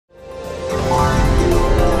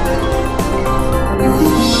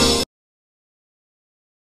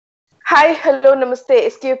Hi, hello, namaste,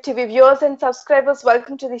 Escape TV viewers and subscribers.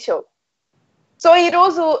 Welcome to the show. So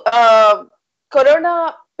ఈరోజు corona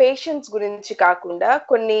patients గురించి కాకుండా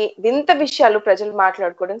కొన్ని వింత విషయాలు ప్రజలు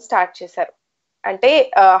మాట్లాడుకోవడం స్టార్ట్ చేశారు. అంటే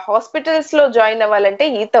హాస్పిటల్స్ లో జాయిన్ అవ్వాలంటే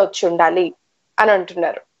ఈత వచ్చి ఉండాలి అని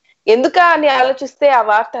అంటున్నారు. ఎందుక అని ఆలోచిస్తే ఆ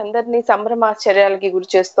వార్త అందరినీ సంభ్రమాశ్చర్యాలకి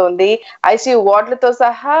గురి చేస్తోంది. ఐసీయూ వార్డులతో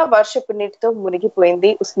సహా వర్షపు నీటితో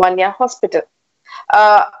మునిగిపోయింది ఉస్మానియా హాస్పిటల్.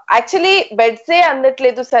 యాక్చువల్లీ బెడ్సే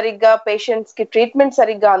అందట్లేదు సరిగ్గా, పేషెంట్స్ కి ట్రీట్మెంట్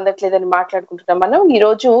సరిగ్గా అందట్లేదు అని మాట్లాడుకుంటున్నాం మనం. ఈ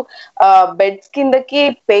రోజు బెడ్స్ కిందకి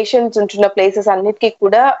పేషెంట్స్ ఉంటున్న ప్లేసెస్ అన్నిటికీ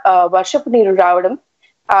కూడా వర్షపు నీరు రావడం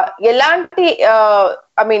ఎలాంటి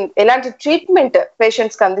ఎలాంటి ట్రీట్మెంట్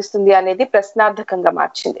పేషెంట్స్ కి అందిస్తుంది అనేది ప్రశ్నార్థకంగా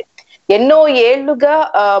మార్చింది. ఎన్నో ఏళ్లుగా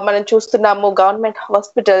మనం చూస్తున్నాము గవర్నమెంట్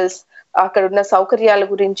హాస్పిటల్స్, అక్కడ ఉన్న సౌకర్యాల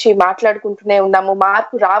గురించి మాట్లాడుకుంటూనే ఉన్నాము,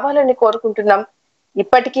 మార్పు రావాలని కోరుకుంటున్నాం.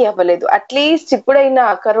 ఇప్పటికీ అవ్వలేదు. అట్లీస్ట్ ఇప్పుడైనా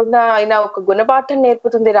కరోనా అయినా ఒక గుణపాఠం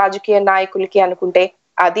నేర్పుతుంది రాజకీయ నాయకులకి అనుకుంటే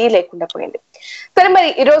అది లేకుండా పోయింది. సరే, మరి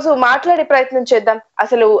ఈరోజు మాట్లాడే ప్రయత్నం చేద్దాం.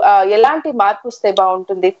 అసలు ఎలాంటి మార్పు వస్తే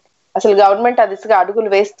బాగుంటుంది, అసలు గవర్నమెంట్ ఆ దిశగా అడుగులు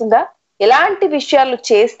వేస్తుందా, ఎలాంటి విషయాలు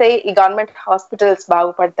చేస్తే ఈ గవర్నమెంట్ హాస్పిటల్స్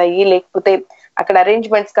బాగుపడతాయి, లేకపోతే అక్కడ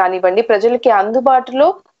అరేంజ్మెంట్స్ కానివ్వండి, ప్రజలకి అందుబాటులో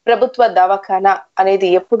ప్రభుత్వ దవాఖానా అనేది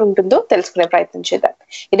ఎప్పుడు ఉంటుందో తెలుసుకునే ప్రయత్నం చేద్దాం.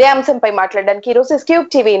 ఇదే అంశంపై మాట్లాడడానికి ఈ రోజు స్క్యూబ్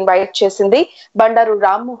టీవీ ఇన్వైట్ చేసింది బండారు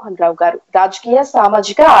రామ్మోహన్ రావు గారు, రాజకీయ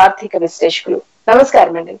సామాజిక ఆర్థిక విశ్లేషకులు.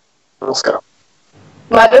 నమస్కారం అండి. నమస్కారం.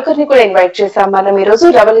 మరొకరిని కూడా ఇన్వైట్ చేశాం మనం ఈ రోజు,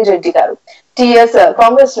 రవలి రెడ్డి గారు, టిఎస్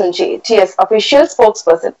కాంగ్రెస్ నుంచి టిఎస్ అఫీషియల్ స్పోక్స్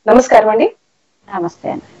పర్సన్. నమస్కారం అండి.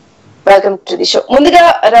 నమస్తే. Welcome to the show. ముందుగా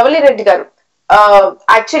రవలి రెడ్డి గారు,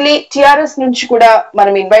 యాక్చువల్లీ టిఆర్ఎస్ నుంచి కూడా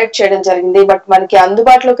మనం ఇన్వైట్ చేయడం జరిగింది, బట్ మనకి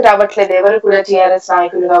అందుబాటులోకి రావట్లేదు ఎవరు కూడా, టిఆర్ఎస్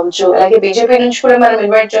నాయకులు కావచ్చు, అలాగే బీజేపీ నుంచి కూడా మనం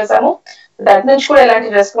ఇన్వైట్ చేశాము, దాని నుంచి కూడా ఎలాంటి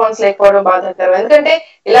రెస్పాన్స్ లేకపోవడం బాధాకరం. ఎందుకంటే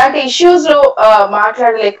ఇలాంటి ఇష్యూస్ లో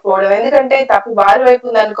మాట్లాడలేకపోవడం, ఎందుకంటే తప్పు వారి వైపు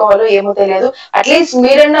ఉంది అనుకోవాలో ఏమో తెలియదు. అట్లీస్ట్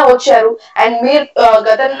మీరన్నా వచ్చారు, అండ్ మీరు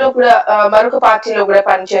గతంలో కూడా మరొక పార్టీలో కూడా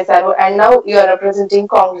పనిచేశారు, and now you're representing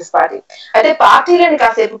Congress party. అయితే పార్టీలను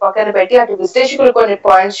కాసేపు పక్కన పెట్టి అటు విశ్లేషకులు కొన్ని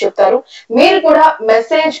పాయింట్స్ చెప్తారు, మీరు కూడా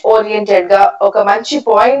మెసేజ్ ఓరియంటెడ్ గా ఒక మంచి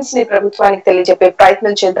పాయింట్స్ ని ప్రభుత్వానికి తెలియజెప్పే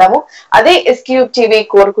ప్రయత్నం చేద్దాము. అదే ఎస్క్యూబ్ టీవీ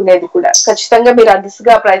కోరుకునేది కూడా. ఖచ్చితంగా మీరు ఆ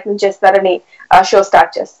దిశగా ప్రయత్నం చేస్తారని షో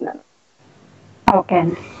స్టార్ట్ చేస్తున్నాను. ఓకే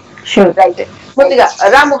అండి, షూర్. రైట్. ముందుగా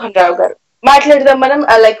రామ్మోహన్ రావు గారు మాట్లాడదాం మనం.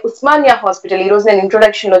 లైక్ ఉస్మానియా హాస్పిటల్, ఈ రోజు నేను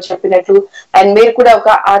ఇంట్రొడక్షన్ లో చెప్పినట్లు, అండ్ మీరు కూడా ఒక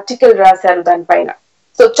ఆర్టికల్ రాశారు దానిపైన.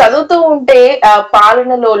 సో చదువుతూ ఉంటే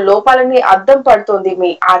పాలనలో లోపాలని అద్దం పడుతోంది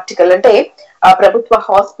మీ ఆర్టికల్. అంటే ప్రభుత్వ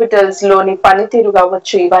హాస్పిటల్స్ లోని పనితీరు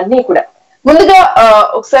కావచ్చు, ఇవన్నీ కూడా. ముందుగా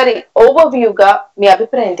ఒకసారి ఓవర్ వ్యూ గా మీ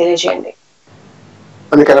అభిప్రాయం తెలియజేయండి.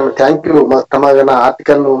 Thank you. మా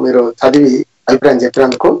ఆర్టికల్ ను మీరు చదివి అభిప్రాయం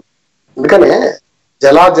చెప్పినందుకు. ఎందుకనే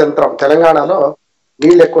జలాజంత్రం, తెలంగాణలో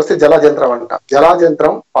నీళ్ళు ఎక్కువ వస్తే జలాజంత్రం అంట.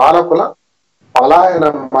 జలాజంత్రం పాలకుల పలాయన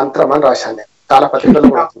మంత్రం అని రాశాను నేను, చాలా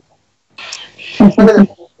పత్రికలు కూడా.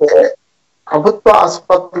 ప్రభుత్వ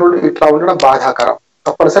ఆసుపత్రులు ఇట్లా ఉండడం బాధాకరం.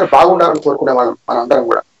 తప్పనిసరి బాగుండాలని కోరుకునే వాళ్ళం మనందరం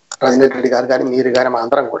కూడా, రాజనీతి రెడ్డి గారు కానీ మీరు కానీ మా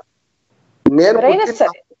అందరం కూడా. నేను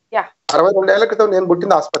 62 ఏళ్ల క్రితం నేను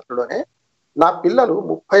పుట్టిన ఆసుపత్రిలోనే, నా పిల్లలు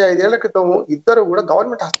 35 ఏళ్ల క్రితం ఇద్దరు కూడా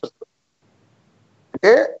గవర్నమెంట్ హాస్పిటల్.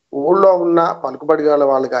 అంటే ఊళ్ళో ఉన్న పలుకుబడి గల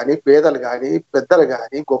వాళ్ళు కానీ, పేదలు కానీ, పెద్దలు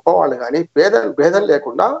కానీ, గొప్ప వాళ్ళు కానీ, భేదం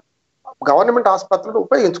లేకుండా గవర్నమెంట్ ఆసుపత్రులు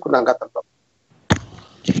ఉపయోగించుకున్నాం గతంలో.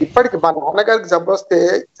 ఇప్పటికి మా నాన్నగారికి జబ్బు వస్తే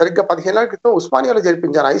సరిగ్గా 15 ఏళ్ల క్రితం ఉస్మానియాలో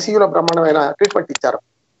జరిపించారు, ఐసీయూలో బ్రహ్మాండమైన ట్రీట్మెంట్ ఇచ్చారు.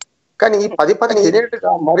 కానీ ఈ 10-15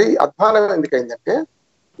 ఏళ్ళుగా మరీ అధ్వానం ఎందుకైందంటే,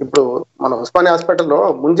 ఇప్పుడు మన ఉస్మానియా హాస్పిటల్లో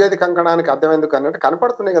ముంజేది కంకణానికి అర్థం ఎందుకు అన్నట్టు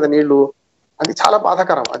కనపడుతున్నాయి కదా నీళ్లు. అది చాలా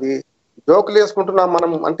బాధాకరం. అది జోకులు వేసుకుంటున్నాం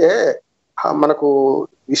మనం. అంటే మనకు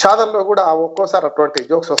విషాదంలో కూడా ఒక్కోసారి అటువంటి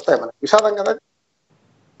జోక్స్ వస్తాయి మనకు. విషాదం కదా,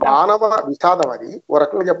 మానవ విషాదం. అది ఓ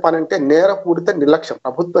రకంగా చెప్పాలంటే నేరపూరిత నిర్లక్ష్యం,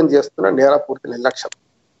 ప్రభుత్వం చేస్తున్న నేరపూరిత నిర్లక్ష్యం.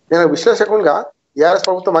 నేను విశ్లేషకునిగా టీఆర్ఎస్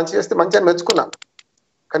ప్రభుత్వం మంచి చేస్తే మంచి అని మెచ్చుకున్నాను,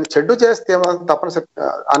 కానీ చెడ్డు చేస్తే తప్పనిసరి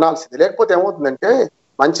అనాల్సింది. లేకపోతే ఏమవుతుందంటే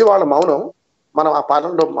మంచి వాళ్ళ మౌనం మనం ఆ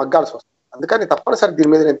పాలనలో మగ్గాల్సి వస్తుంది. అందుకని తప్పనిసరి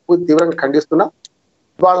దీని మీద నేను తీవ్రంగా ఖండిస్తున్నా.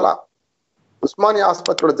 వాళ్ళ ఉస్మానియా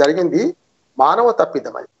ఆసుపత్రిలో జరిగింది మానవ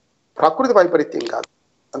తప్పిదం, అది ప్రకృతి వైపరీత్యం కాదు.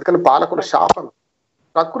 అందుకని పాలకుల శాపం.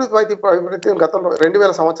 ప్రకృతి వైపరీత్యం గతంలో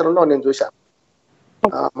 2000 సంవత్సరంలో నేను చూశాను.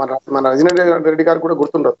 మన రజనీ రెడ్డి గారు కూడా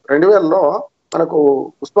గుర్తుండదు. 2000లో మనకు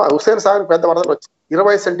హుస్సేన్ సాగర్ పెద్ద వరదలు వచ్చింది.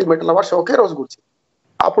 20 సెంటీమీటర్ల వర్షం ఒకే రోజు కూర్చింది.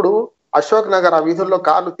 అప్పుడు అశోక్ నగర్ ఆ వీధుల్లో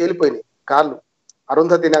కార్లు తేలిపోయినాయి. కార్లు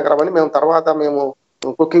అరుంధతి నగరం అని మేము తర్వాత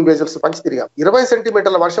కుకింగ్ బేజల్స్ పంచి తిరిగాం. 20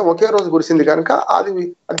 సెంటీమీటర్ల వర్షం ఒకే రోజు కురిసింది కనుక అది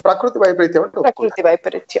ప్రకృతి వైపరీత్యం అంటే ప్రకృతి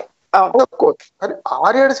వైపరీత్యం. కానీ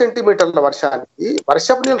 6-7 సెంటీమీటర్ల వర్షానికి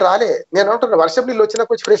వర్షపు నీళ్ళు రాలే. నేను అంటున్నా వర్షపు నీళ్ళు వచ్చినా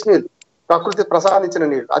కొంచెం ఫ్రెష్ నీళ్ళు, ప్రకృతి ప్రసాదించిన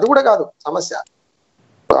నీళ్లు, అది కూడా కాదు సమస్య.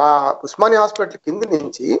 ఆ ఉస్మానియా హాస్పిటల్ కింది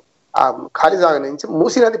నుంచి ఆ ఖాళీ జాగా నుంచి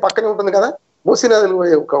మూసీ నది పక్కనే ఉంటుంది కదా, మూసీ నదిలో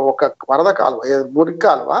ఒక వరద కాలువ, మురికి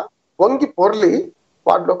కాలువ పొంగి పొర్లి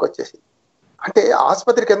వాటిలోకి వచ్చేసింది. అంటే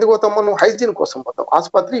ఆసుపత్రికి ఎందుకు పోతాం మనం? హైజీన్ కోసం పోతాం.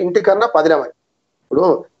 ఆసుపత్రి ఇంటికన్నా పదిలమని. ఇప్పుడు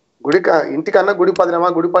ఇంటికన్నా గుడి పదిలమా,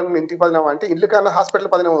 గుడి పని ఇంటికి పదిలమా అంటే ఇల్లు కన్నా హాస్పిటల్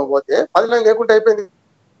పదిలమా పోతే పదిలం లేకుండా అయిపోయింది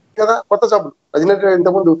కదా. కొత్త జబ్బులు రజనీకాంత్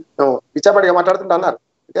ఇంతకుముందు పిచ్చాపడిగా మాట్లాడుతుంటే అన్నారు,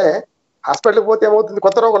 అంటే హాస్పిటల్కి పోతే ఏమవుతుంది,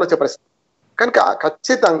 కొత్త రోగాలు వచ్చే పరిస్థితి. కనుక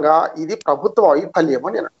ఖచ్చితంగా ఇది ప్రభుత్వ వైఫల్యం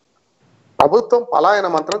అని నేను అంటున్నాను. ప్రభుత్వం పలాయన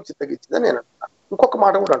మంత్రం చిత్తగించిందని నేను అంటున్నాను. ఇంకొక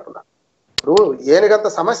మాట కూడా అంటున్నాను. ఇప్పుడు ఏనుగంత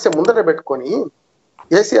సమస్య ముందర పెట్టుకొని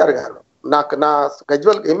కేసీఆర్ గారు నా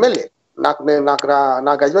గజ్వల్ ఎమ్మెల్యే,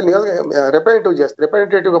 నా గజ్వల్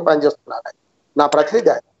రిప్రజెంటేటివ్ గా పనిచేస్తున్నాను, నా ప్రతినిధి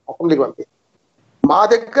అసెంబ్లీకి పంపి మా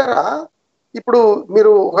దగ్గర. ఇప్పుడు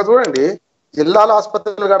మీరు ఒక చూడండి, జిల్లాల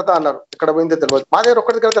ఆసుపత్రులు కడతా అన్నారు, ఇక్కడ పోయిందే తెలియదు. మా దగ్గర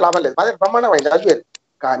ఒక్కటి కడితే లాభం లేదు, మా దగ్గర బ్రహ్మాండం అయింది, అది వేరు.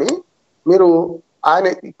 కానీ మీరు ఆయన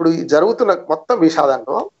ఇప్పుడు జరుగుతున్న మొత్తం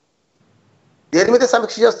విషాదంలో దేని మీద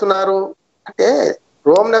సమీక్ష చేస్తున్నారు అంటే,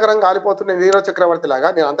 రోమ్ నగరం కాలిపోతున్న నీరో చక్రవర్తి లాగా.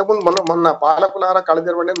 నేను అంతకుముందు మొన్న పాలకులారా కళ్ళు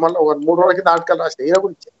తెరవండి మొన్న 3 రోజుల కింద ఆర్టికల్ రాసిన ఈయన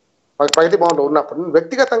గురించి ప్రగతి భవన్లో ఉన్నప్పుడు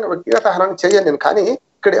వ్యక్తిగత హనం చేయను నేను. కానీ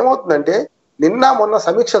ఇక్కడ ఏమవుతుందంటే, నిన్న మొన్న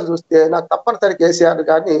సమీక్షలు చూస్తే నాకు తప్పనిసరి కేసీఆర్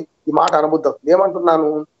గారిని ఈ మాట అనుబుద్ధం. ఏమంటున్నాను,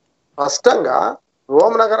 స్పష్టంగా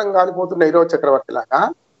రోమ్ నగరం కాలిపోతున్న నీరో చక్రవర్తి లాగా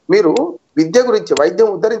మీరు విద్య గురించి, వైద్యం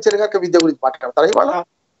ఉద్ధరించిన కనుక విద్య గురించి మాట్లాడతారు. ఇవాళ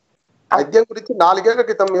వైద్యం గురించి 4 ఏళ్ల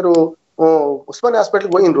క్రితం మీరు ఉస్మానియా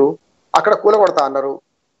హాస్పిటల్కి పోయినరు, అక్కడ కూలగొడతా అన్నారు.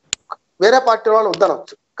 వేరే పార్టీ వాళ్ళు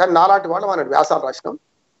వద్దనవచ్చు, కానీ నాలాంటి వాళ్ళు మన వ్యాసాలు రాసినాం.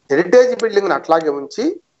 హెరిటేజ్ బిల్డింగ్ అట్లాగే ఉంచి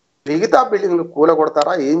మిగతా బిల్డింగ్లు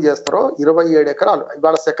కూలగొడతారా, ఏం చేస్తారో. 27 ఎకరాలు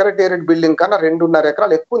ఇవాళ సెక్రటేరియట్ బిల్డింగ్ కన్నా 2.5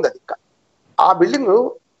 ఎకరాలు ఎక్కువ ఉంది. అది ఇంకా ఆ బిల్డింగ్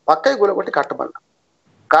పక్కకి కూలగొట్టి కట్టమన్నా,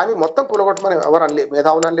 కానీ మొత్తం కూలగొట్టమని ఎవరు అనలేదు,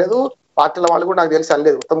 మేధావులు అనలేదు, పార్టీల వాళ్ళు కూడా నాకు తెలిసి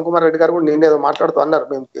అనలేదు. ఉత్తమ్ కుమార్ రెడ్డి గారు కూడా నేనేదో మాట్లాడుతూ అన్నారు,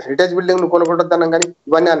 మేము హెరిటేజ్ బిల్డింగ్ ను కూలగొట్టొద్దన్నాం కానీ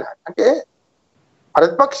ఇవన్నీ అన్నారు. అంటే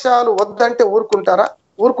ప్రతిపక్షాలు వద్దంటే ఊరుకుంటారా?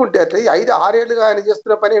 ఊరుకుంటే అట్లా 5-6 ఏళ్ళుగా ఆయన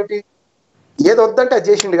చేస్తున్న పని ఏమిటి? ఏది వద్దంటే అది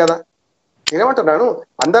చేసిండు కదా. నేనేమంటున్నాను,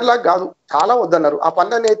 అందరిలాగా కాదు, చాలా వద్దన్నారు. ఆ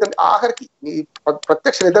పనులన్నీ అయితే ఆఖరికి ఈ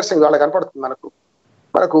ప్రత్యక్ష నిదర్శనం ఇవాళ కనపడుతుంది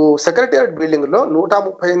మనకు సెక్రటేరియట్ బిల్డింగ్ లో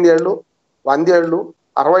 138 ఏళ్ళు, 100 ఏళ్ళు,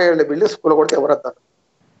 60 ఏళ్ళ బిల్డింగ్స్ కూలగొడితే ఎవరు వద్దారు?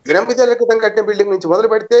 8 ఏళ్ల క్రితం కట్టిన బిల్డింగ్ నుంచి మొదలు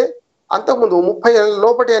పెడితే అంతకుముందు 30 ఏళ్ళ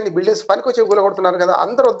లోపటి అన్ని బిల్డింగ్స్ పనికొచ్చి కూలగొడుతున్నారు కదా.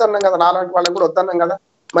 అందరూ వద్దన్నాం కదా, నాలాంటి వాళ్ళని కూడా వద్దన్నాం కదా.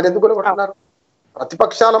 మరి ఎందుకు కూలగొడుతున్నారు?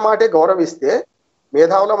 ప్రతిపక్షాల మాటే గౌరవిస్తే,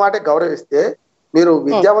 మేధావుల మాటే గౌరవిస్తే, మీరు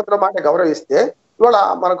విద్యావంతుల మాటే గౌరవిస్తే ఇవాళ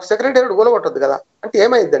మనకు సెక్రటేరియట్ కూలగొట్టద్దు కదా. అంటే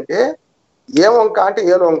ఏమైందంటే, ఏ వంక అంటే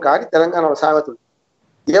ఏ వంక అని తెలంగాణ సామెతలు.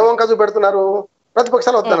 ఏ వంక చూపెడుతున్నారు?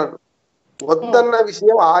 ప్రతిపక్షాలు వద్దన్నారు. వద్దన్న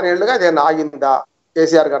విషయం 6 ఏళ్లుగా అదే ఆగిందా?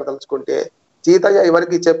 కేసీఆర్ గారు తలుచుకుంటే సీతయ్య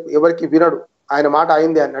ఎవరికి వినడు, ఆయన మాట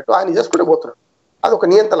అయింది అన్నట్టు ఆయన చేసుకుంటూ పోతున్నాడు. అది ఒక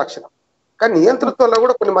నియంత్ర లక్షణం. కానీ నియంతృత్వంలో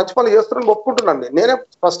కూడా కొన్ని మంచి పనులు చేస్తున్నాను ఒప్పుకుంటున్నాను. నేనే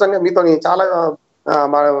స్పష్టంగా మీతో చాలా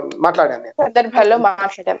మాట్లాడాను.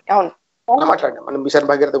 మాట్లాడాను మనం మిషన్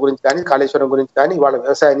భగీరథ గురించి కానీ, కాళేశ్వరం గురించి కానీ, వాళ్ళ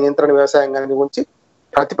వ్యవసాయ నియంత్రణ, వ్యవసాయం కానీ గురించి.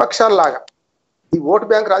 ప్రతిపక్షాలలాగా ఈ ఓటు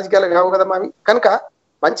బ్యాంక్ రాజకీయాలు కావు కదా మావి. కనుక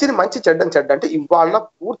మంచిని మంచి, చెడ్డని చెడ్డ అంటే ఇవాళ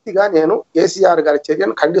పూర్తిగా నేను కేసీఆర్ గారి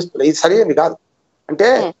చర్యను ఖండిస్తున్నా. ఇది సరైనది కాదు. అంటే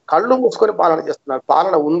కళ్ళు మూసుకొని పాలన చేస్తున్నారు.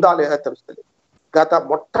 పాలన ఉందా లేదా తెలుస్తుంది. గత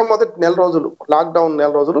మొట్టమొదటి నెల రోజులు, లాక్డౌన్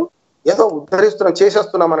నెల రోజులు ఏదో ఉద్ధరిస్తున్నాం,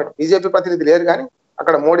 చేసేస్తున్నాం అన్నట్టు బీజేపీ ప్రతినిధి లేరు. కానీ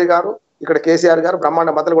అక్కడ మోడీ గారు, ఇక్కడ కేసీఆర్ గారు బ్రహ్మాండ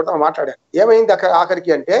మద్దతు కూడా మాట్లాడారు. ఏమైంది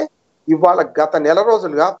ఆఖరికి అంటే, ఇవాళ గత నెల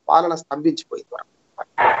రోజులుగా పాలన స్తంభించిపోయింది.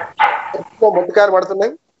 మొట్టకాయలు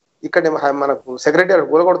పడుతున్నాయి. ఇక్కడ మనకు సెక్రటేరియట్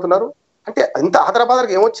కూలగొడుతున్నారు. అంటే ఇంత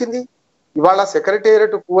హైదరాబాద్కి ఏమొచ్చింది? ఇవాళ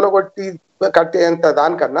సెక్రటేరియట్ కూలగొట్టి కట్టేంత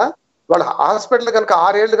దానికన్నా వాళ్ళ హాస్పిటల్ కనుక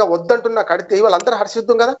 6 ఏళ్లుగా వద్దంటున్నా కడితే వాళ్ళందరూ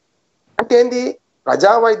హర్షిద్దాం కదా. అంటే ఏంది?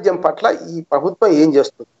 ప్రజా వైద్యం పట్ల ఈ ప్రభుత్వం ఏం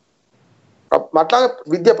చేస్తుంది, అట్లా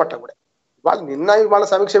విద్య పట్ల కూడా. వాళ్ళు నిన్న ఇవాళ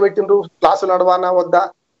సమీక్ష పెట్టిండ్రు, క్లాసులు నడవానా వద్దా,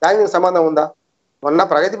 దానికి సంబంధం ఉందా? మొన్న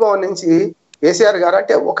ప్రగతి భవన్ నుంచి కేసీఆర్ గారు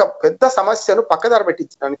అంటే ఒక పెద్ద సమస్యను పక్కదారి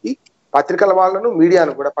పెట్టించడానికి, పత్రికల వాళ్ళను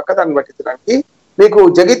మీడియాను కూడా పక్కదారిని పట్టించడానికి, మీకు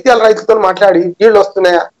జగిత్యాల రైతులతో మాట్లాడి నీళ్లు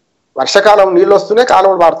వస్తున్నాయా, వర్షాకాలం నీళ్లు వస్తున్నాయి,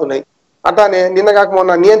 కాలువలు పారుతున్నాయి. అట్లానే నిన్న కాక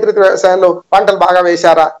మొన్న నియంత్రిత వ్యవసాయంలో పంటలు బాగా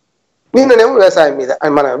వేశారా, నిన్ననేమో వ్యవసాయం మీద,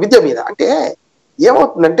 మన విద్య మీద. అంటే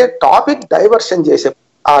ఏమవుతుందంటే టాపిక్ డైవర్షన్ చేసే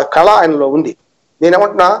ఆ కళ ఆయనలో ఉంది.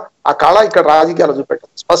 నేనేమంటున్నా, ఆ కళ ఇక్కడ రాజకీయాలు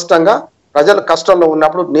చూపెట్టాను. స్పష్టంగా ప్రజలు కష్టంలో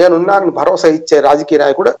ఉన్నప్పుడు నేనున్నానని భరోసా ఇచ్చే రాజకీయ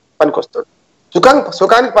నాయకుడు పనికొస్తాడు.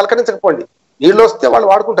 సుఖానికి పలకరించకపోండి, నీళ్ళు వస్తే వాళ్ళు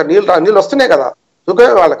వాడుకుంటారు. నీళ్ళు వస్తున్నాయి కదా,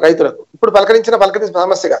 సుఖమే వాళ్ళకి, రైతులకు. ఇప్పుడు పలకరించిన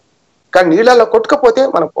సమస్య కాదు. కానీ నీళ్ళల్లో కొట్టుకపోతే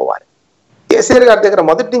మనం పోవాలి. కేసీఆర్ గారి దగ్గర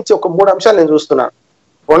మొదటి నుంచి ఒక 3 అంశాలు నేను చూస్తున్నాను.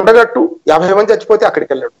 కొండగట్టు 50 మంది చచ్చిపోతే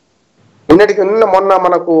అక్కడికి వెళ్ళాడు. నిన్న మొన్న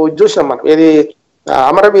మనకు చూసినాం మనం, ఏది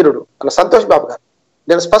అమరవీరుడు మన సంతోష్ బాబు గారు.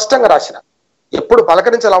 నేను స్పష్టంగా రాసిన, ఎప్పుడు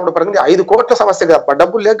పలకరించాలి అప్పుడు ప్రతి 5 కోట్ల సమస్య కదా,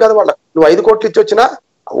 డబ్బులు లేక కదా వాళ్ళ. నువ్వు 5 కోట్లు ఇచ్చి వచ్చినా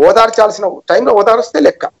ఓదార్చాల్సిన టైంలో ఓదార్స్తే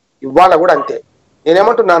లెక్క. ఇవాళ కూడా అంతే.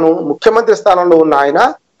 నేనేమంటున్నాను, ముఖ్యమంత్రి స్థానంలో ఉన్న ఆయన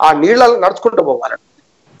ఆ నీళ్ళలో నడుచుకుంటూ పోవాలి,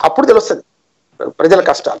 అప్పుడు తెలుస్తుంది ప్రజల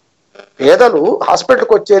కష్టాలు. పేదలు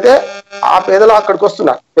హాస్పిటల్కి వచ్చేదే, ఆ పేదలు అక్కడికి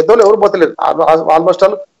వస్తున్నారు, పెద్దోళ్ళు ఎవరు పోతలేదు. ఆల్మోస్ట్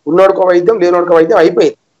ఆల్ ఉన్నోడుకో వైద్యం లేనోడుకో వైద్యం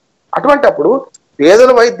అయిపోయింది. అటువంటి అప్పుడు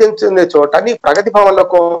పేదలు వైద్యం చెందే చోట నీ ప్రగతి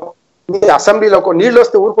భవన్లకో నీ అసెంబ్లీలోకో నీళ్ళు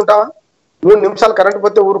వస్తే ఊరుకుంటావా? 3 నిమిషాలు కరెంట్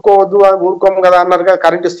పోతే ఊరుకోవద్దు, ఊరుకోము కదా అన్నారుగా,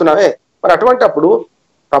 కరెంట్ ఇస్తున్నావే. మరి అటువంటి అప్పుడు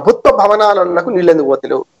ప్రభుత్వ భవనాలకు నీళ్ళు ఎందుకు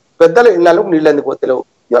పోతలేవు, పెద్దల ఇళ్లకు నీళ్ళు ఎందుకు పోతలేవు?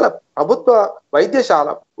 ఇవాళ ప్రభుత్వ వైద్యశాల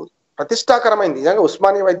ప్రతిష్టాకరమైంది. నిజంగా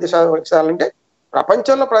ఉస్మానియా వైద్యశాల అంటే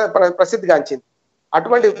ప్రపంచంలో ప్రసిద్ధిగాంచింది.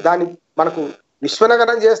 అటువంటి దాన్ని మనకు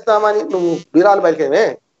విశ్వనగరం చేస్తామని నువ్వు వీరాలు పలికేవే,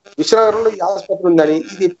 విశ్వనగరంలో ఈ ఆసుపత్రి ఉందని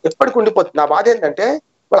ఇది ఎప్పటికి ఉండిపోతుంది. నా బాధ ఏంటంటే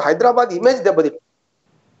వాళ్ళ హైదరాబాద్ ఇమేజ్ దెబ్బతింది.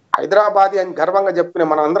 హైదరాబాద్ అని గర్వంగా చెప్పుకునే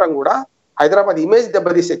మన అందరం కూడా హైదరాబాద్ ఇమేజ్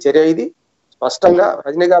దెబ్బతీసే చర్య ఇది. స్పష్టంగా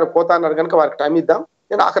రజనీ గారు పోతా అన్నారు కనుక వారికి టైం ఇద్దాం,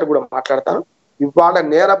 నేను ఆఖరి కూడా మాట్లాడతాను. ఇవాళ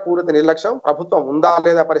నేరపూరిత నిర్లక్ష్యం ప్రభుత్వం ఉందా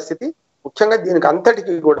లేదా పరిస్థితి, ముఖ్యంగా దీనికి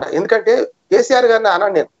అంతటికి కూడా. ఎందుకంటే కేసీఆర్ గారిని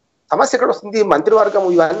అన్నాను నేను, సమస్య ఎక్కడ వస్తుంది, మంత్రివర్గం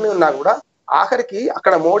ఇవన్నీ ఉన్నా కూడా ఆఖరికి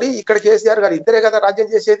అక్కడ మోడీ ఇక్కడ కేసీఆర్ గారు ఇద్దరే కదా రాజ్యం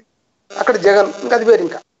చేసేది, అక్కడ జగన్, ఇంకా అది వేరు.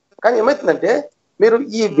 ఇంకా కానీ ఏమైతుందంటే మీరు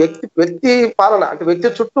ఈ వ్యక్తి పాలన అంటే వ్యక్తి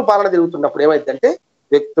చుట్టూ పాలన తిరుగుతున్నప్పుడు ఏమైందంటే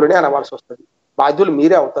వ్యక్తులనే అనవలసి వస్తుంది, బాధ్యులు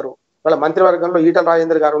మీరే అవుతారు. వాళ్ళ మంత్రివర్గంలో ఈటల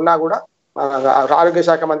రాజేందర్ గారు ఉన్నా కూడా ఆరోగ్య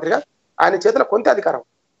శాఖ మంత్రిగా ఆయన చేతిలో కొంత అధికారం.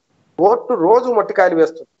 కోర్టు రోజు మొట్టికాయలు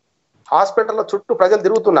వేస్తుంది, హాస్పిటల్లో చుట్టూ ప్రజలు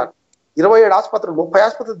తిరుగుతున్నారు, 27 ఆసుపత్రులు 30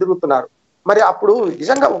 ఆసుపత్రులు తిరుగుతున్నారు. మరి అప్పుడు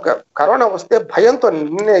నిజంగా ఒక కరోనా వస్తే భయంతో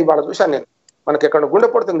నిన్నే ఇవాళ చూశాను నేను, మనకి ఎక్కడ గుండె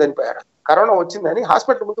పడుతుంది అనిపోయాడు. కరోనా వచ్చిందని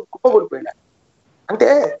హాస్పిటల్ ముందు కుప్పగూలిపోయాడు. అంటే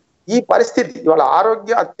ఈ పరిస్థితి ఇవాళ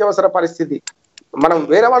ఆరోగ్య అత్యవసర పరిస్థితి. మనం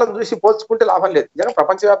వేరే వాళ్ళని చూసి పోల్చుకుంటే లాభం లేదు. నిజంగా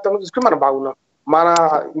ప్రపంచవ్యాప్తంగా చూసుకుంటే మనం బాగున్నాం, మన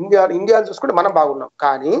ఇండియాను చూసుకుంటే మనం బాగున్నాం.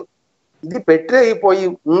 కానీ ఇది అయిపోయి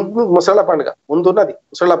ముసళ్ళ పండుగ ముందున్నది,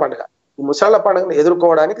 ముసళ్ళ పండుగ. ఈ ముసళ్ళ పండుగను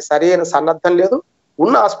ఎదుర్కోవడానికి సరైన సన్నద్ధం లేదు,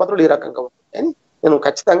 ఉన్న ఆసుపత్రులు ఈ రకంగా ఉంటాయి అని నేను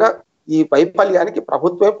ఖచ్చితంగా ఈ వైఫల్యానికి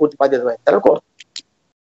ప్రభుత్వమే పూర్తి బాధ్యత వహించాలని కోరుతున్నాను.